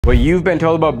What you've been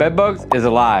told about bed bugs is a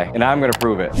lie, and I'm gonna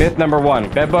prove it. Myth number 1,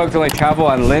 bed bugs only travel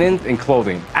on linens and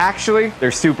clothing. Actually,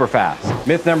 they're super fast.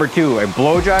 Myth number 2, a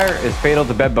blow dryer is fatal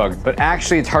to bed bugs, but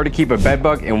actually it's hard to keep a bed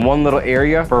bug in one little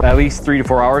area for at least 3 to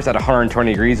 4 hours at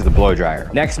 120 degrees with a blow dryer.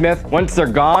 Next myth, once they're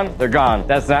gone, they're gone.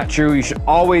 That's not true. You should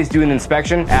always do an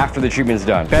inspection after the treatment's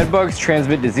done. Bed bugs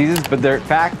transmit diseases, but the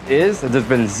fact is that there's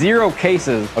been 0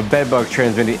 cases of bed bugs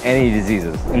transmitting any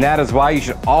diseases. And that is why you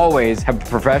should always have a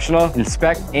professional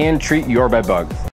inspect and treat your bed bugs.